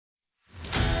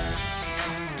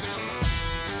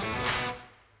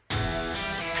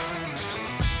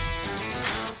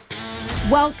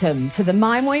Welcome to the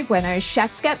My Muy Bueno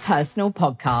Chefs Get Personal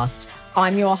podcast.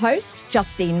 I'm your host,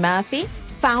 Justine Murphy,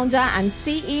 founder and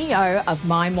CEO of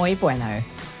My Muy Bueno.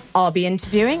 I'll be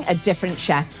interviewing a different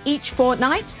chef each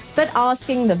fortnight, but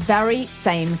asking the very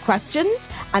same questions,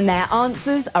 and their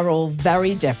answers are all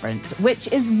very different, which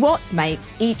is what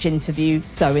makes each interview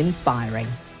so inspiring.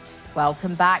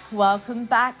 Welcome back,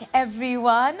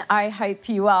 everyone. I hope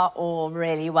you are all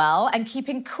really well and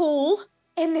keeping cool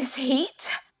in this heat.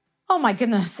 Oh my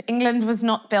goodness, England was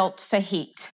not built for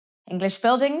heat. English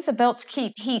buildings are built to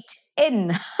keep heat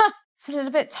in. It's a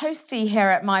little bit toasty here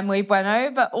at My Muy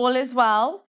Bueno, but all is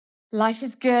well. Life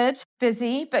is good,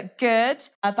 busy, but good.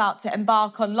 About to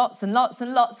embark on lots and lots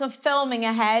and lots of filming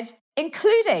ahead,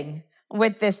 including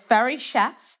with this very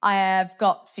chef I have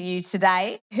got for you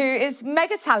today, who is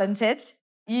mega talented.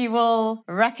 You will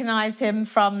recognize him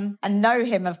from, and know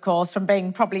him, of course, from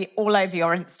being probably all over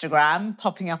your Instagram,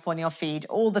 popping up on your feed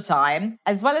all the time,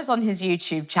 as well as on his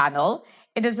YouTube channel.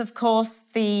 It is, of course,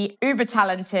 the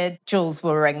uber-talented Jules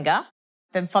Cooking.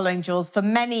 Been following Jules for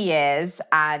many years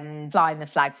and flying the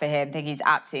flag for him. Think he's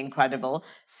absolutely incredible,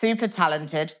 super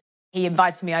talented. He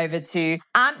invited me over to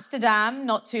Amsterdam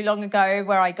not too long ago,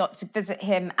 where I got to visit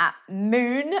him at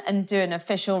Moon and do an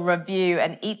official review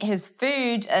and eat his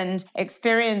food and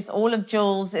experience all of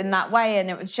Jules in that way. And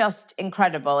it was just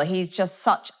incredible. He's just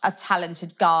such a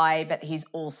talented guy, but he's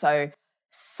also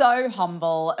so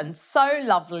humble and so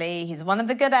lovely. He's one of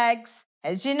the good eggs.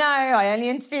 As you know, I only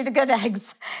interview the good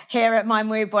eggs here at My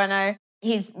Muy Bueno.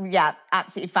 He's,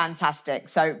 absolutely fantastic.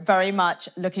 So very much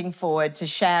looking forward to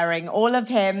sharing all of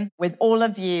him with all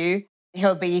of you.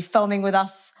 He'll be filming with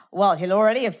us. Well, he'll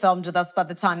already have filmed with us by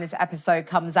the time this episode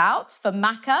comes out for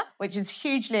Macca, which is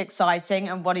hugely exciting.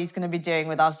 And what he's going to be doing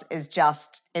with us is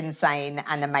just insane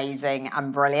and amazing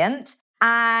and brilliant.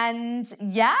 And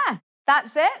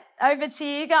that's it. Over to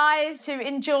you guys to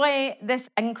enjoy this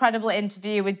incredible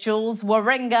interview with Jules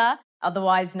Cooking,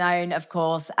 otherwise known, of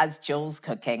course, as Jules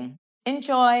Cooking.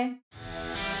 Enjoy.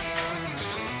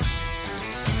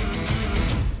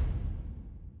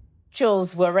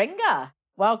 Jules Cooking,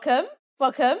 welcome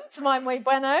to My Muy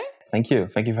Bueno. Thank you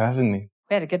for having me.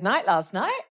 We had a good night last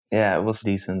night. Yeah, it was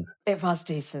decent. It was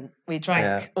decent. We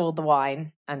drank all the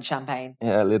wine and champagne.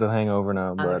 Yeah, a little hangover now.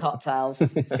 And the cocktails.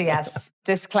 CS,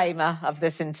 disclaimer of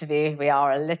this interview, we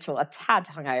are a tad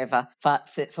hungover,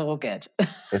 but it's all good.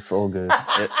 It's all good.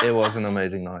 It was an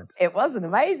amazing night. It was an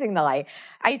amazing night.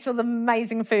 Ate all the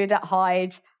amazing food at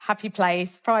Hyde, happy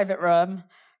place, private room,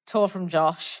 tour from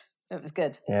Josh. It was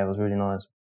good. Yeah, it was really nice.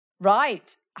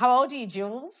 Right. How old are you,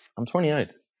 Jules? I'm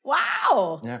 28.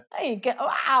 Wow. Yeah. There you go.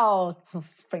 Wow.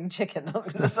 Spring chicken, I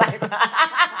was going to say.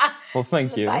 Well,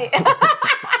 thank you.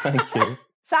 Thank you.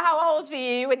 So how old were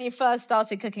you when you first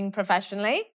started cooking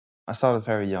professionally? I started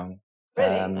very young.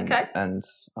 Really? Okay. And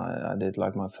I did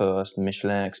like my first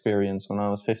Michelin experience when I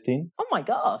was 15. Oh my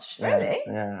gosh, really?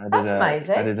 Yeah. That's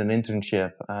amazing. I did an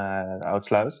internship at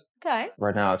Oudsluis. Okay.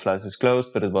 Right now Oudsluis is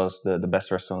closed, but it was the best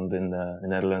restaurant in the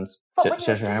Netherlands. But when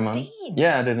you were 15?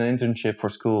 Yeah, I did an internship for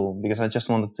school because I just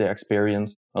wanted the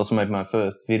experience. I also made my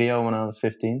first video when I was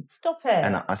 15. Stop it.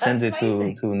 And I sent it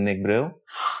to Nick Brill.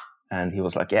 And he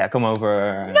was like, yeah, come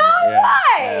over. No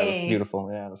way! Yeah, it was beautiful.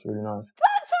 Yeah, it was really nice.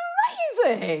 That's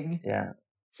amazing. Yeah.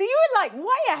 So you were like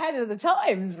way ahead of the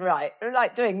times, right?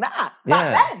 Like doing that.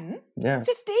 Back then? Yeah.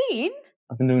 15?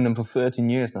 I've been doing them for 13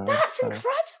 years now. That's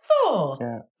incredible.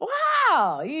 Yeah.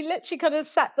 Wow. You literally kind of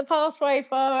set the pathway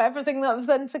for everything that was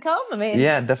then to come. I mean.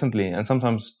 Yeah, definitely. And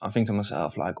sometimes I think to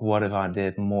myself, like, what if I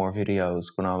did more videos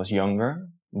when I was younger?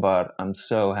 But I'm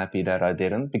so happy that I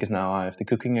didn't, because now I have the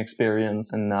cooking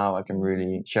experience and now I can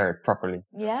really share it properly.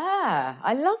 Yeah,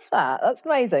 I love that. That's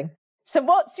amazing. So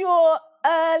what's your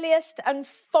earliest and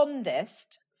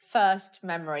fondest first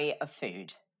memory of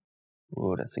food?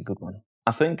 Oh, that's a good one.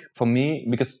 I think for me,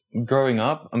 because growing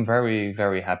up, I'm very,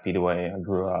 very happy the way I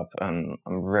grew up. And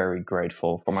I'm very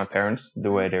grateful for my parents,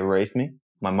 the way they raised me.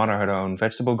 My mother had her own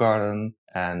vegetable garden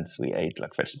and we ate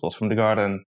like vegetables from the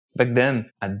garden. Back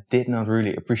then, I did not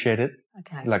really appreciate it,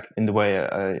 like in the way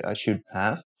I should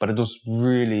have. But it was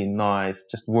really nice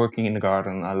just working in the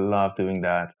garden. I love doing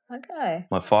that. Okay.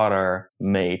 My father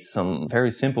made some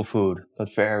very simple food,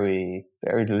 but very,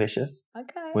 very delicious.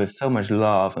 Okay. With so much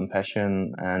love and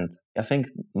passion. And I think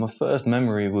my first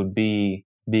memory would be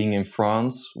being in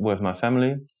France with my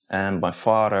family and my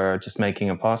father just making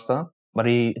a pasta. But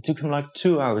it took him like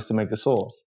 2 hours to make the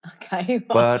sauce. Okay.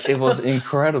 But it was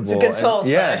incredible. It's a good sauce,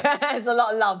 yeah. though. It's a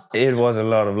lot of love. It was a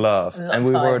lot of love. And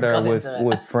we were there with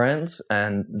it. friends,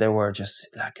 and they were just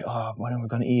like, oh, when are we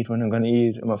going to eat? When are we going to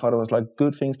eat? And my father was like,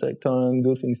 good things take time,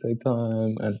 good things take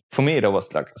time. And for me, that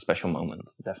was like a special moment,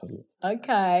 definitely.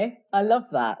 Okay. I love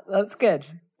that. That's good.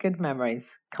 Good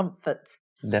memories. Comfort.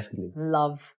 Definitely.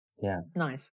 Love. Yeah.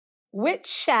 Nice. Which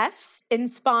chefs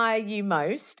inspire you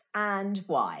most and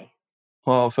why?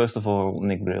 Well, first of all,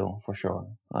 Nick Brill, for sure.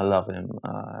 I love him.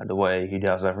 The way he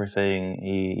does everything.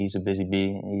 He's a busy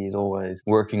bee. He's always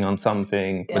working on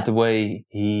something. Yeah. But the way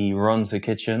he runs the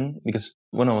kitchen, because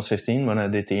when I was 15, when I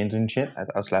did the internship at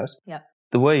Auslaus, yeah.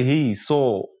 the way he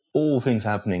saw all things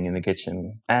happening in the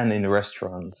kitchen and in the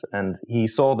restaurants, and he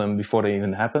saw them before they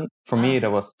even happened. For me,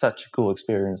 that was such a cool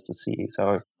experience to see.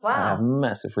 So I have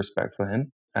massive respect for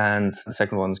him. And the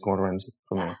second one is Gordon Ramsay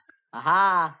for me.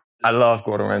 Aha! I love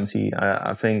Gordon Ramsay.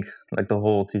 I think like the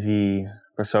whole TV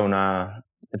persona,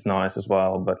 it's nice as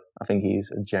well, but I think he's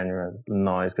a genuine,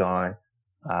 nice guy.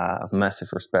 Massive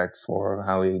respect for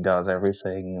how he does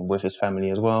everything with his family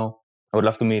as well. I would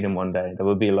love to meet him one day. That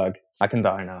would be like, I can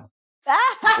die now.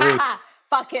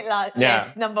 Bucket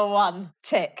list number 1.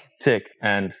 Tick. Tick,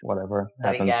 and whatever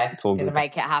happens, it's all good. Gonna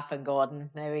make it happen, Gordon.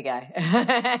 There we go.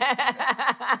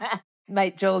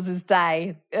 Make Jules'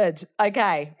 day. Good.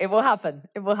 Okay. It will happen.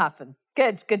 It will happen.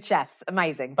 Good. Good chefs.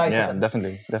 Amazing. Both of them. Yeah,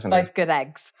 definitely. Both good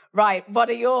eggs. Right. What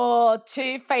are your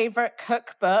 2 favourite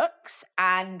cookbooks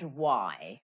and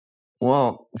why?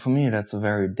 Well, for me, that's a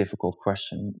very difficult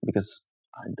question because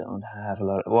I don't have a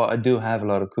lot. Well, I do have a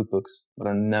lot of cookbooks, but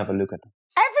I never look at them.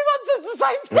 Everyone says the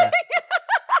same thing. Yeah.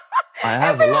 I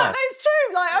have a lot. It's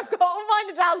true. Like, I've got all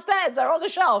mine downstairs. They're on the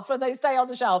shelf and they stay on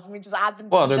the shelf and we just add them to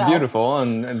the shelf. Well, they're beautiful,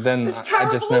 and then I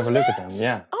just never look at them.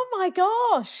 Yeah. Oh my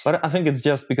gosh. But I think it's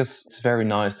just because it's very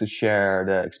nice to share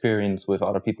the experience with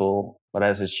other people. But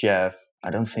as a chef, I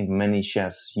don't think many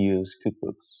chefs use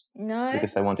cookbooks. No.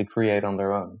 Because they want to create on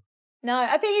their own. No,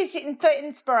 I think it's for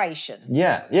inspiration.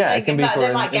 Yeah, it can be for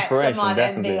they might inspiration, get someone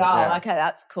definitely. and okay,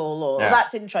 that's cool, or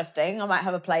that's interesting. I might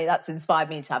have a play that's inspired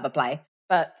me to have a play,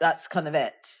 but that's kind of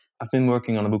it. I've been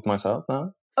working on a book myself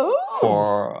now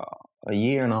for a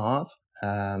year and a half.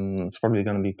 It's probably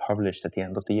going to be published at the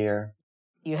end of the year.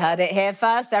 You heard it here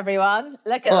first, everyone.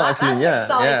 Look at that. Actually, that's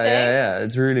exciting. Yeah.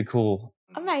 It's really cool.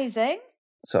 Amazing.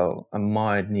 So I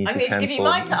might need to cancel. Give you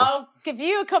I'll give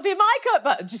you a copy of my cup,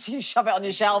 but just you shove it on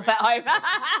your shelf at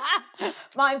home.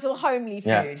 Mine's all homely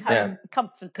food,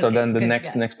 comfort cooking. So then the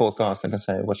next podcast, I can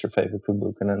say, "What's your favorite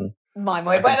cookbook?" And then My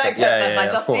Muy Bueno Cookbook by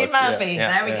Justine Murphy.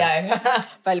 Yeah, there we go.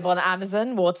 Available on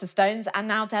Amazon, Waterstones, and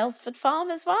now Dalesford Farm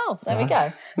as well. There we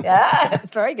go. Yeah,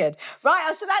 it's very good.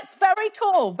 Right, so that's very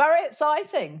cool, very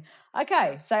exciting.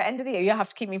 Okay, so end of the year, you have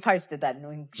to keep me posted then.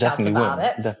 We can shout about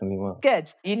it. Definitely will.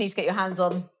 Good. You need to get your hands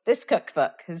on this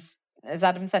cookbook. Has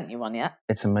Adam sent you one yet?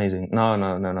 It's amazing.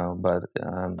 No. But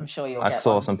I'm sure you'll. I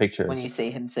saw some pictures when you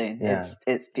see him soon. Yeah.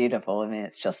 It's beautiful. I mean,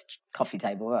 it's just coffee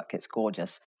table work. It's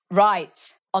gorgeous.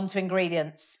 Right, on to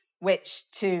ingredients. Which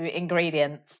 2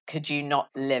 ingredients could you not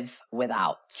live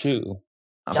without? 2.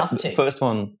 Just 2. The first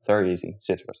one, very easy,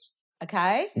 citrus.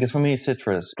 Okay. Because for me,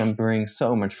 citrus can bring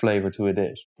so much flavor to a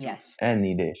dish. Yes.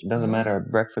 Any dish. It doesn't matter,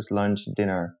 breakfast, lunch,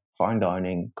 dinner, fine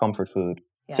dining, comfort food.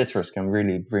 Yes. Citrus can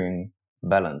really bring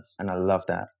balance, and I love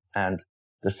that. And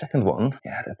the second one,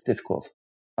 that's difficult.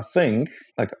 I think,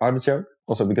 like artichoke,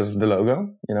 also because of the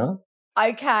logo, you know?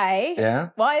 Okay. Yeah.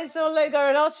 Why is your logo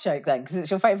an artichoke then? Because it's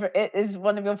your favorite. It is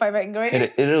one of your favorite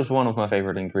ingredients. It is one of my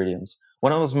favorite ingredients.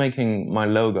 When I was making my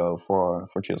logo for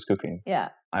Jules Cooking,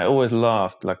 I always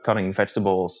loved like cutting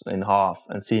vegetables in half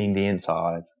and seeing the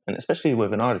inside, and especially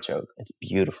with an artichoke, it's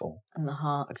beautiful. And the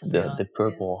hearts, like the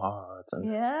purple hearts,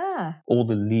 and all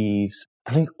the leaves.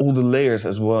 I think all the layers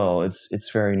as well. It's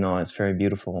very nice, very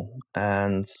beautiful.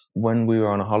 And when we were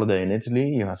on a holiday in Italy,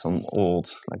 you had some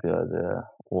old the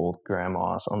old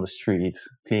grandmas on the street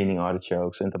cleaning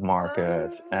artichokes in the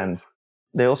market, and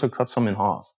they also cut some in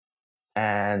half.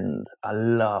 And I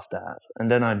love that. And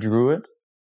then I drew it,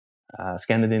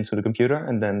 scanned it into the computer,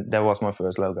 and then that was my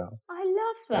first logo. I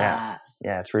love that.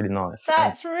 Yeah, it's really nice.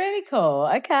 That's really cool.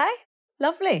 Okay,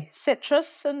 lovely.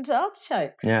 Citrus and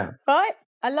artichokes. Yeah. Right,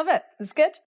 I love it. It's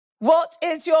good. What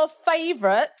is your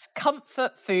favourite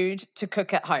comfort food to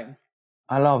cook at home?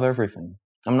 I love everything.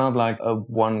 I'm not like a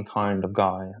one kind of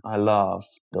guy. I love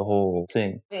the whole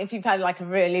thing. If you've had like a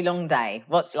really long day,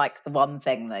 what's like the one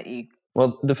thing that you...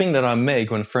 Well, the thing that I make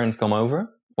when friends come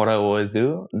over, what I always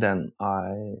do, then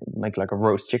I make like a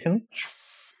roast chicken.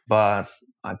 Yes. But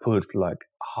I put like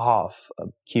half a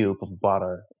cube of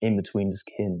butter in between the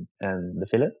skin and the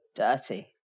fillet. Dirty.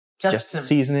 just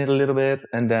season it a little bit,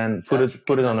 and then put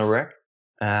it on a rack.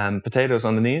 Potatoes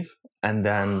underneath, and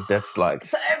then that's like...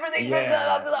 So everything from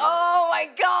oh my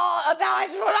God, now I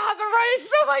just want to have a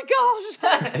roast, oh my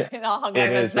gosh. In our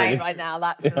hungover state right now,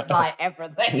 that's just like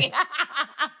everything.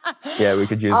 Yeah, we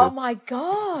could use it. Oh my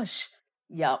gosh.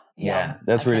 Yep. Yeah,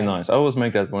 that's really nice. I always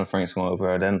make that when friends come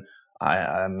over. Then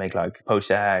I make like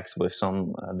poached eggs with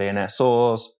some béarnaise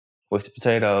sauce, with the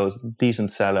potatoes,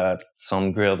 decent salad,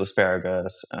 some grilled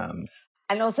asparagus.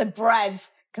 And also bread.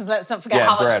 Because let's not forget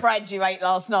how much bread you ate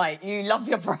last night. You love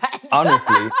your bread.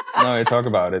 Honestly, now you talk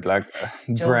about it, like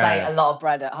Jules bread. ate a lot of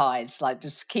bread at Hyde. Like,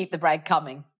 just keep the bread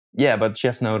coming. Yeah, but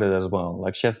chefs know that as well.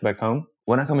 Like chefs back home,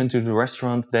 when I come into the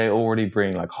restaurant, they already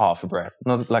bring like half a bread,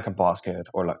 not like a basket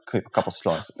or like a couple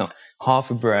slices. No, half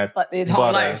a bread, like the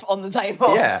entire loaf on the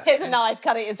table. Yeah, here's a knife,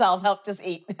 cut it yourself. Help, just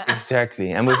eat.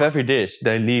 Exactly, and with every dish,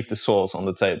 they leave the sauce on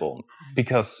the table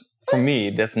because. For me,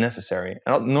 that's necessary.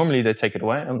 And normally they take it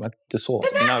away. I'm like, the sauce.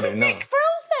 But that's a Nick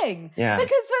Frill thing. Yeah.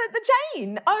 Because at the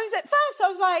chain, I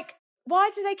was like, why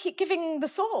do they keep giving the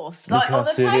sauce like because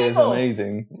on the table? It is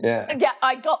amazing. Yeah. Yeah,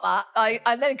 I got that.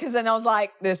 And then I was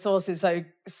like, this sauce is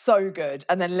so good.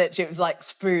 And then literally it was like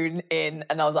spoon in,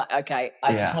 and I was like, okay,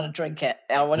 I just want to drink it.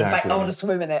 I want to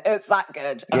swim in it. It's that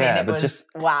good. I mean, it was just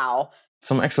wow.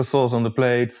 Some extra sauce on the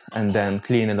plate, and then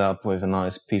clean it up with a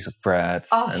nice piece of bread.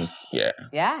 And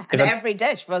and every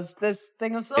dish was this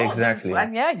thing of sauce. Exactly.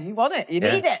 And you want it, you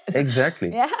need it. Exactly.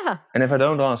 Yeah. And if I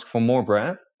don't ask for more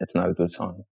bread, it's not a good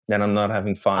sign. Then I'm not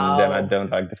having fun. Then I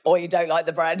don't like the food. Or you don't like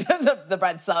the bread. the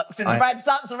bread sucks. If the bread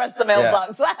sucks, the rest of the meal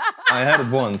sucks. I had it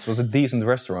once. It was a decent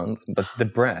restaurant, but the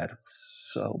bread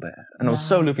was so bad. And I was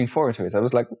so looking forward to it. I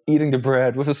was like eating the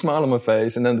bread with a smile on my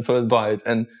face, and then the first bite,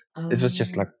 and it was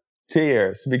just like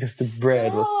tears because the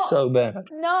bread was so bad.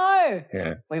 No.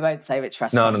 Yeah. We won't say which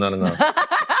restaurant. No.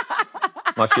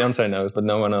 My fiance knows, but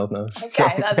no one else knows. Okay, so.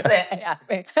 That's it. Yeah.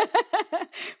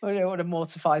 We don't want to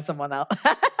mortify someone else.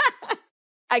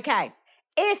 Okay.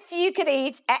 If you could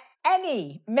eat at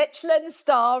any Michelin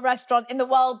star restaurant in the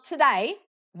world today,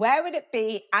 where would it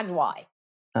be and why?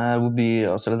 It would be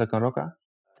Ocelada con Roca.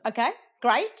 Okay,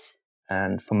 great.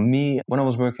 And for me, when I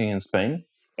was working in Spain,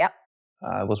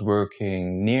 I was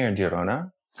working near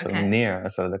Girona, so near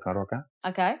Ocelada con Roca.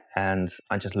 Okay. And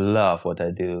I just love what they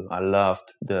do. I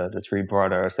loved the three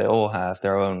brothers. They all have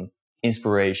their own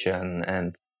inspiration.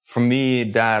 And for me,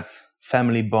 that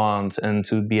family bond and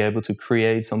to be able to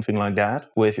create something like that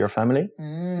with your family,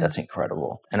 that's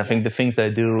incredible. And I think the things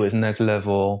they do is next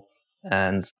level.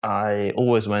 And I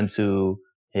always went to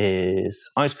his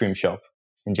ice cream shop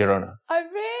in Girona. Oh,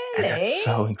 really? And that's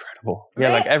so incredible.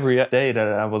 Yeah, like every day that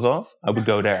I was off, I would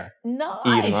go there. Nice.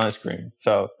 Eat an ice cream.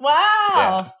 So wow.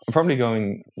 Yeah, I'm probably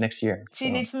going next year. So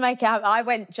you need to make out. I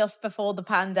went just before the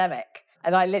pandemic,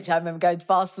 and I remember going to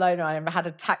Barcelona. I had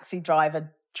a taxi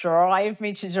driver drive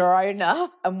me to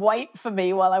Girona and wait for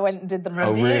me while I went and did the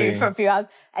review for a few hours.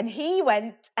 And he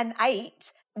went and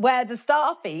ate where the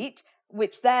staff eat,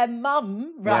 which their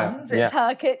mum runs. It's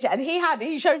her kitchen. And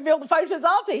he showed me all the photos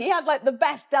after. He had like the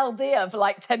best del dia for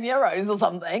like €10 or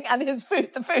something. And the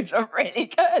food are really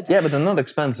good. Yeah, but they're not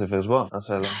expensive as well.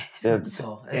 So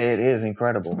it is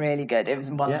incredible. Really good. It was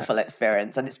a wonderful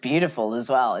experience. And it's beautiful as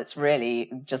well. It's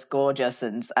really just gorgeous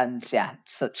and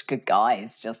such good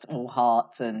guys, just all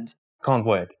heart and... Can't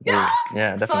wait. Yeah,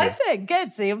 definitely. Exciting.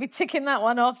 Good. So you'll be ticking that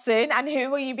one off soon. And who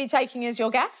will you be taking as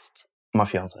your guest? My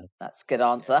fiance. That's a good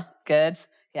answer. Good.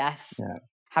 Yes. Yeah.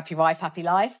 Happy wife, happy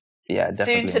life. Yeah,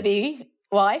 definitely. Soon to be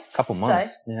wife. Couple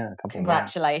months.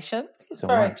 Congratulations. It's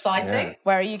very exciting. Yeah.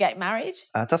 Where are you getting married?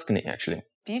 Tuscany, actually.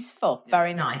 Beautiful.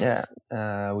 Very nice.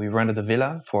 Yeah. We rented a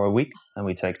villa for a week and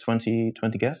we take 20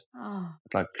 guests. Oh.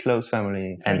 Like close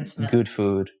family and good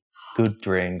food, good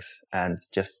drinks and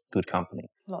just good company.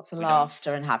 Lots of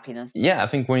laughter and happiness. Yeah, I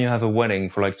think when you have a wedding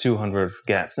for like 200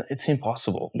 guests, it's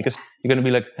impossible because you're going to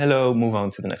be like, hello, move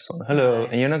on to the next one. Hello.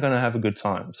 And you're not going to have a good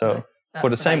time. So for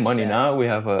the same money now, we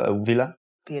have a villa.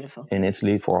 Beautiful. In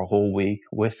Italy for a whole week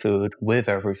with food, with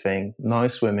everything,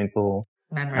 nice swimming pool.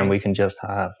 Memories. And we can just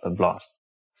have a blast.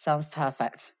 Sounds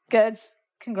perfect. Good.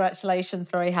 Congratulations.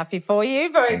 Very happy for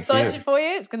you. Very excited for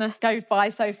you. It's going to go by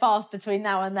so fast between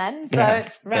now and then. So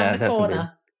it's round the corner.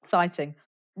 Definitely. Exciting.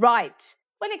 Right.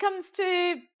 When it comes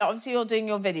to, obviously you're doing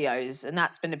your videos and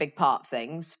that's been a big part of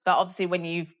things, but obviously when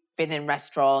you've been in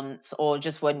restaurants or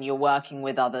just when you're working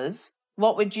with others,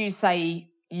 what would you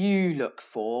say you look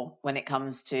for when it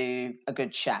comes to a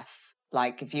good chef?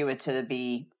 Like if you were to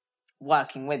be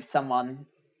working with someone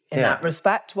in that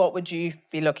respect, what would you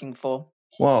be looking for?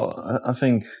 Well, I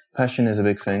think passion is a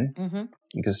big thing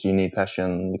because you need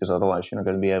passion because otherwise you're not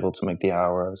going to be able to make the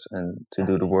hours and to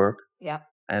do the work. Yeah.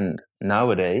 And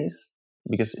nowadays,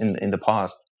 because in the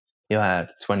past, you had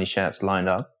 20 chefs lined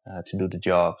up to do the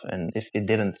job. And if it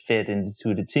didn't fit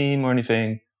into the team or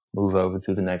anything, move over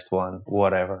to the next one,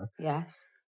 whatever. Yes.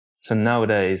 So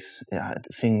nowadays, the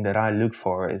thing that I look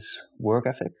for is work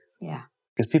ethic. Yeah.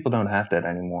 Because people don't have that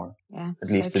anymore. Yeah. At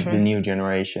least the new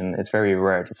generation, it's very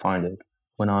rare to find it.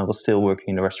 When I was still working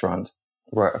in the restaurant,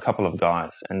 there were a couple of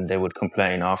guys and they would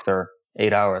complain after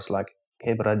 8 hours, like,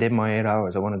 okay, but I did my 8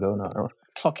 hours, I want to go now.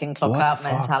 Clock in, clock out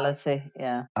mentality.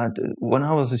 Yeah. When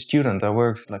I was a student, I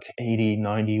worked like 80,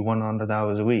 90, 100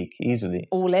 hours a week, easily.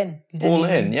 All in. You didn't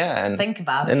even And think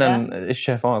about it. And then a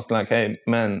chef asked, like, hey,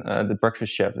 man, the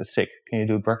breakfast chef is sick. Can you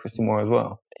do breakfast tomorrow as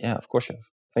well? Yeah, of course, chef.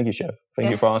 Thank you, chef. Thank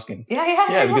you for asking.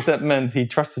 Yeah, because that meant he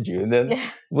trusted you. And then it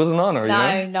was an honor,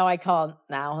 No, I can't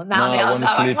now. I want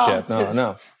to sleep, chef.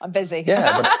 No. I'm busy.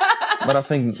 Yeah, but I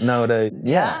think nowadays,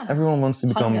 everyone wants to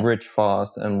become rich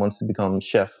fast and wants to become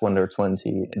chef when they're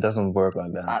 20. It doesn't work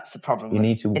like that. That's the problem. You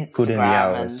need to Instagram put in the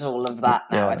hours. And all of that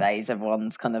nowadays.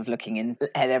 Everyone's kind of looking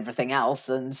at everything else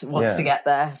and wants to get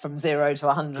there from 0 to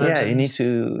 100. Yeah, you need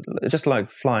to, just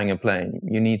like flying a plane,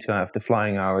 you need to have the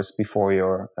flying hours before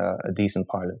you're a decent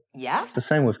pilot. Yeah. It's the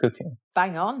same with cooking.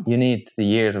 Bang on. You need the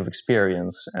years of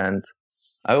experience. And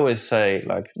I always say,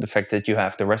 like, the fact that you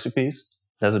have the recipes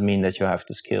doesn't mean that you have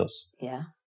the skills. Yeah.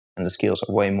 And the skills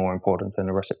are way more important than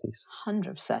the recipes.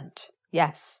 100%.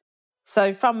 Yes.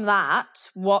 So from that,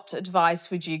 what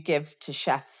advice would you give to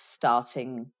chefs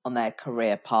starting on their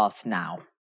career path now?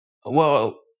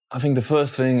 Well, I think the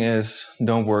first thing is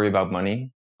don't worry about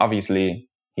money. Obviously,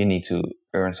 you need to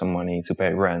earn some money to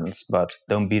pay rent, but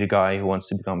don't be the guy who wants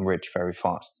to become rich very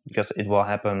fast, because it will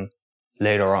happen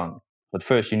later on. But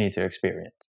first, you need to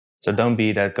experience. So don't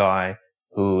be that guy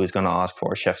who is going to ask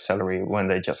for a chef's salary when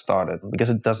they just started, because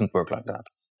it doesn't work like that.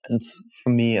 And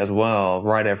for me as well,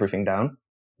 write everything down.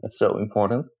 That's so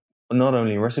important. Not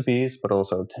only recipes, but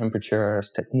also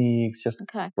temperatures, techniques, just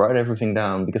write everything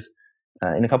down, because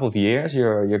in a couple of years,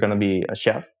 you're going to be a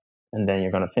chef, and then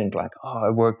you're going to think like, oh,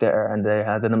 I worked there and they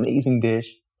had an amazing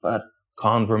dish, but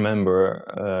can't remember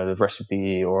the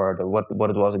recipe or what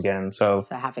it was again. So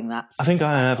having that. I think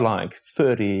I have like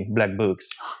 30 black books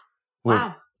with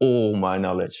all my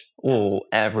knowledge,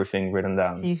 everything written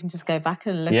down. So you can just go back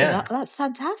and look it up. That's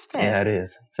fantastic. Yeah, it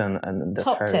is. So, and that's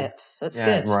top tip. That's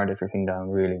good. Write everything down,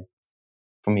 really.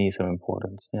 For me, so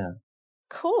important. Yeah.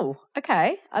 Cool.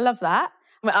 Okay. I love that.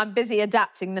 I'm busy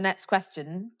adapting the next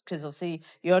question because obviously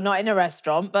you're not in a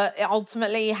restaurant, but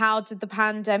ultimately, how did the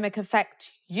pandemic affect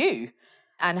you?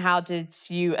 And how did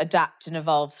you adapt and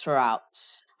evolve throughout?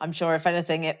 I'm sure if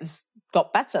anything, it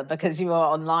got better because you were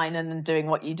online and doing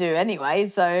what you do anyway.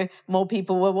 So more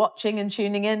people were watching and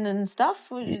tuning in and stuff.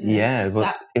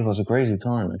 It was a crazy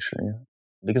time, actually.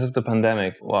 Because of the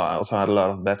pandemic, I also had a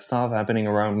lot of bad stuff happening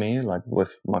around me, like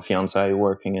with my fiancée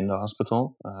working in the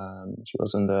hospital. She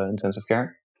was in the intensive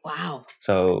care. Wow.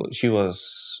 So she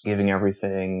was giving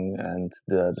everything, and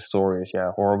the story is,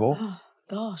 horrible. Oh,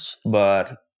 gosh.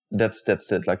 But that's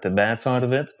the bad side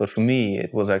of it. But for me,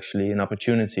 it was actually an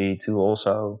opportunity to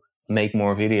also make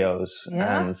more videos.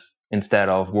 And instead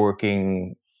of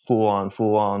working full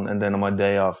on, and then on my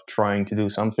day off trying to do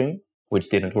something, which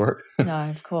didn't work. No,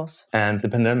 of course. And the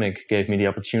pandemic gave me the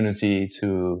opportunity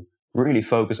to really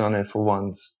focus on it for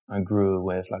once. I grew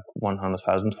with like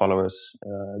 100,000 followers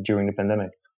during the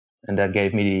pandemic. And that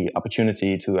gave me the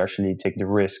opportunity to actually take the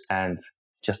risk and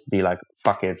just be like,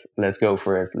 fuck it, let's go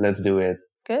for it, let's do it.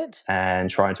 Good. And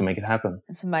try to make it happen.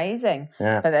 It's amazing.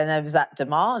 Yeah. But then there was that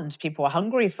demand. People were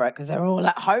hungry for it because they were all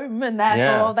at home and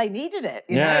therefore they needed it.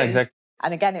 You know? Exactly.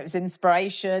 And again, it was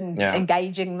inspiration,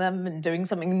 engaging them and doing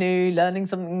something new, learning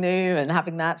something new and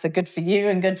having that. So good for you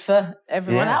and good for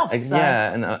everyone else. So.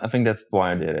 Yeah, and I think that's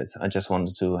why I did it. I just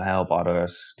wanted to help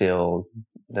others still,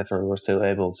 that they were still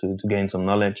able to gain some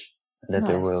knowledge, that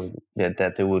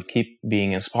they would keep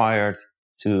being inspired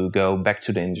to go back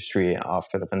to the industry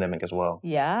after the pandemic as well.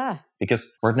 Yeah. Because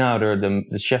right now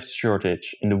the chef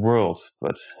shortage in the world,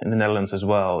 but in the Netherlands as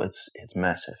well, it's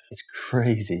massive. It's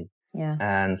crazy. Yeah.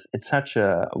 And it's such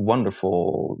a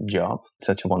wonderful job,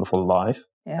 such a wonderful life.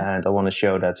 Yeah. And I want to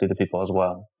show that to the people as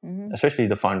well, especially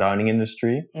the fine dining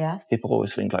industry. Yes. People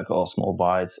always think like, oh, small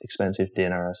bites, expensive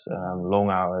dinners, long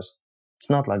hours. It's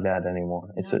not like that anymore.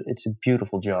 It's a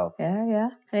beautiful job. Yeah, yeah.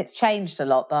 And it's changed a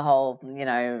lot, the whole,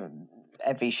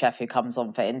 every chef who comes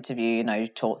on for interview,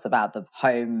 talks about the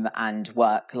home and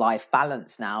work-life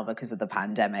balance now because of the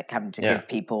pandemic, having to give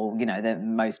people, that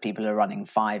most people are running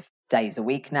 5 days a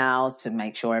week now to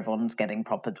make sure everyone's getting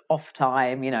proper off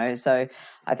time, so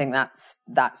I think that's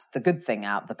the good thing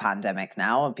out of the pandemic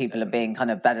now, and people are being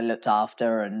kind of better looked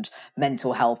after, and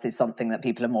mental health is something that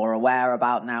people are more aware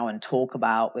about now and talk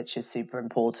about, which is super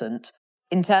important.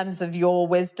 In terms of your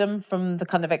wisdom from the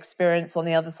kind of experience on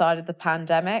the other side of the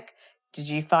pandemic, did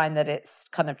you find that it's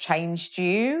kind of changed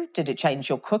you? Did it change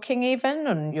your cooking even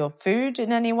and your food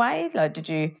in any way? Like, did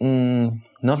you?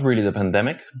 Not really the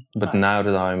pandemic, but now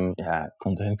that I'm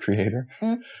content creator,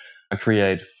 I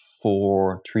create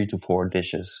 3 to 4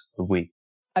 dishes a week.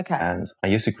 Okay. And I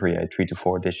used to create 3 to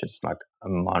 4 dishes like a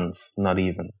month, not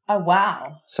even. Oh,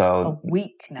 wow. So a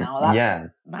week now, that's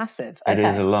massive. Okay. It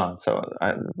is a lot. So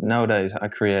nowadays I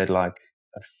create like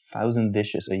 1,000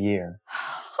 dishes a year.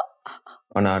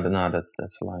 Oh, no, that's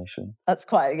a lie, actually. That's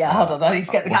quite, hold on, I need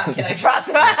to get the calculator out.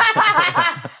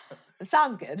 It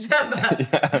sounds good.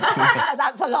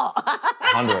 That's a lot.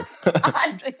 100.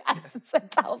 100,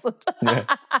 1,000. Yeah.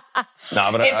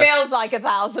 No, but it feels like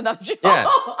 1,000, I'm sure.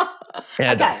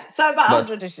 Yeah, okay, so about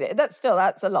 100 dishes. That's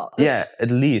a lot.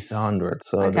 At least 100.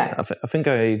 So okay. I think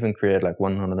I even create like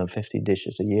 150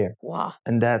 dishes a year. Wow.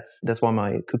 And that's why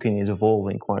my cooking is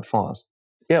evolving quite fast.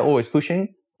 Yeah, always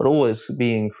pushing, but always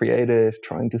being creative,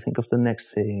 trying to think of the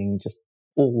next thing, just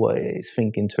always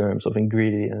think in terms of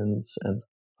ingredients, and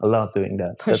I love doing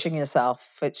that. Pushing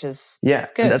yourself, which is good.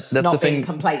 That's not the being thing.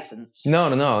 Complacent.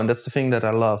 No. And that's the thing that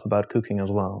I love about cooking as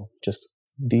well. Just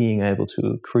being able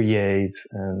to create,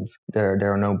 and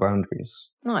there are no boundaries.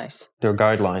 Nice. There are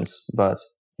guidelines, but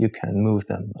you can move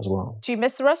them as well. Do you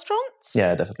miss the restaurants?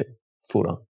 Yeah, definitely. Full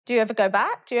on. Do you ever go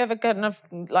back? Do you ever kind of,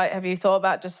 have you thought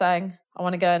about just saying, I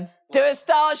want to go and do a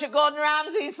stage at Gordon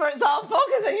Ramsay's, for example,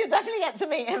 because then you definitely get to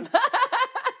meet him.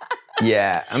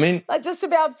 Yeah, I mean, just to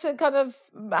be able to kind of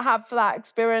have that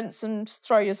experience and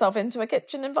throw yourself into a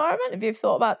kitchen environment. Have you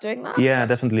thought about doing that? Yeah,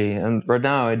 definitely. And right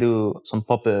now I do some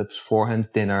pop-ups, four-hands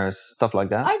dinners, stuff like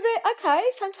that. Okay,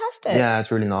 fantastic. Yeah,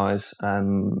 it's really nice.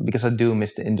 Because I do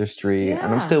miss the industry,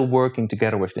 and I'm still working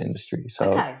together with the industry.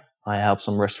 So I help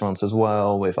some restaurants as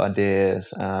well with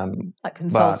ideas. Like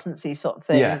consultancy sort of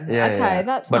thing. Yeah.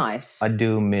 That's nice. I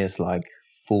do miss like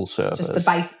full service. Just the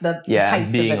base, the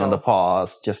pace being of it on all. the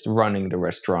pause, just running the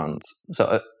restaurant.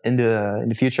 So in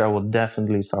the future, I will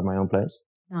definitely start my own place.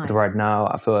 Nice. But right now,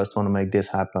 I first want to make this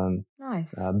happen.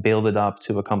 Nice. Build it up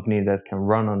to a company that can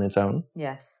run on its own.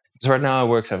 Yes. So right now, I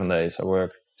work 7 days. I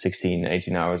work 16,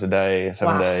 18 hours a day,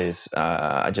 7 days.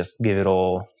 I just give it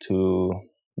all to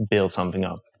build something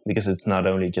up. Because it's not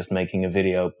only just making a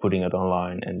video, putting it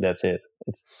online, and that's it.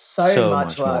 It's so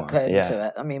much work into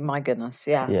it. I mean, my goodness,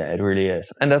 Yeah, it really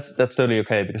is. And that's totally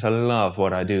okay, because I love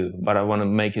what I do, but I want to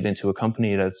make it into a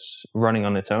company that's running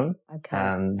on its own. Okay.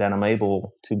 And then I'm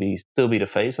able to still be the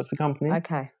face of the company.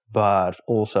 Okay. But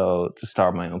also to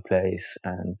start my own place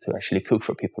and to actually cook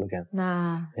for people again.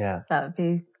 Yeah. That would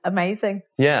be amazing.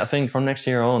 Yeah, I think from next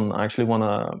year on, I actually want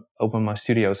to open my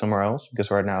studio somewhere else, because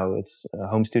right now it's a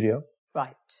home studio.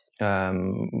 Right.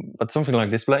 But something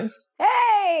like this place.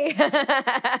 Hey!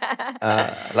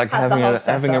 Like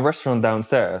having a restaurant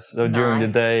downstairs. So during the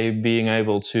day, being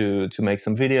able to make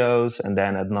some videos, and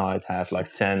then at night have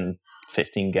like 10,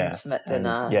 15 guests. Intimate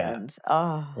dinner.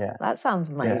 That sounds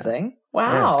amazing. Yeah.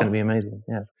 Wow. Yeah, it's going to be amazing.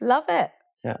 Yeah. Love it.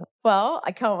 Yeah. Well,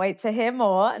 I can't wait to hear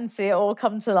more and see it all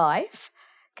come to life.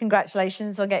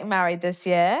 Congratulations on getting married this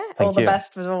year. All the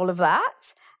best with all of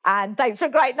that. And thanks for a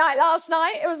great night last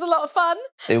night. It was a lot of fun.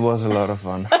 It was a lot of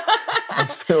fun. I'm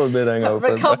still a bit hangover.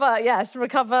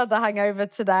 Recover the hangover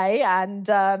today. And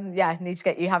need to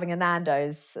get you having a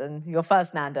Nando's, and your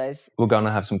first Nando's. We're going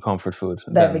to have some comfort food.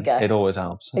 There we go. It always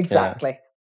helps. Exactly. Yeah.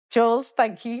 Jules,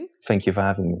 thank you. Thank you for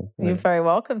having me. You're very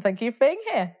welcome. Thank you for being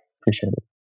here. Appreciate it.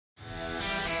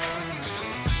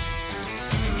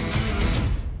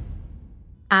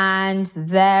 And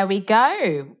there we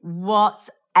go. What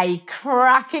a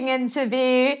cracking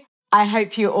interview. I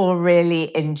hope you all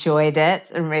really enjoyed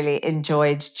it and really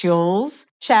enjoyed Jules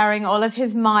sharing all of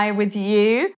his with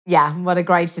you. Yeah, what a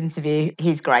great interview.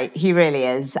 He's great. He really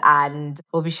is. And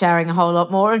we'll be sharing a whole lot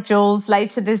more of Jules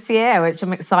later this year, which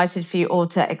I'm excited for you all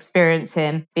to experience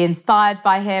him, be inspired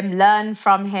by him, learn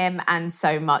from him, and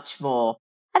so much more.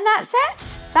 And that's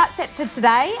it. That's it for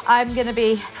today. I'm going to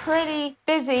be pretty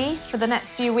busy for the next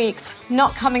few weeks,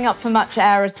 not coming up for much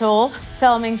air at all.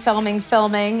 Filming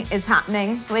is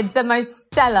happening with the most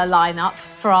stellar lineup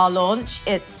for our launch.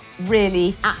 It's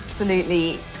really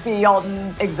absolutely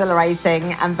beyond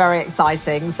exhilarating and very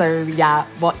exciting. So yeah,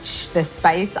 watch this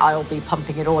space. I'll be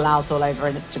pumping it all out all over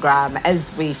Instagram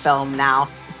as we film now.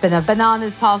 It's been a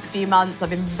bananas past few months. I've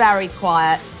been very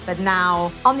quiet, but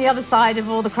now on the other side of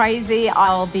all the crazy,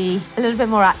 I'll be a little bit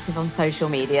more active on social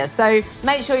media. So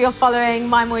make sure you're following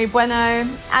My Muy Bueno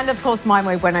and of course My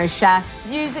Muy Bueno Chefs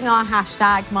using our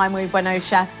hashtag My Muy Bueno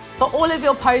Chefs for all of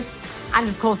your posts and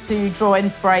of course to draw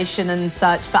inspiration and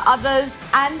search for others.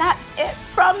 And that's it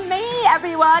from me,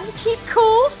 everyone. Keep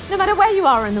cool, no matter where you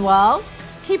are in the world.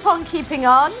 Keep on keeping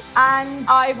on. And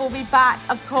I will be back,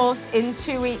 of course, in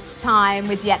 2 weeks' time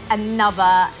with yet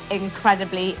another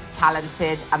incredibly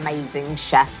talented, amazing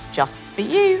chef just for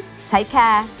you. Take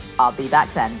care. I'll be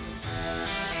back then.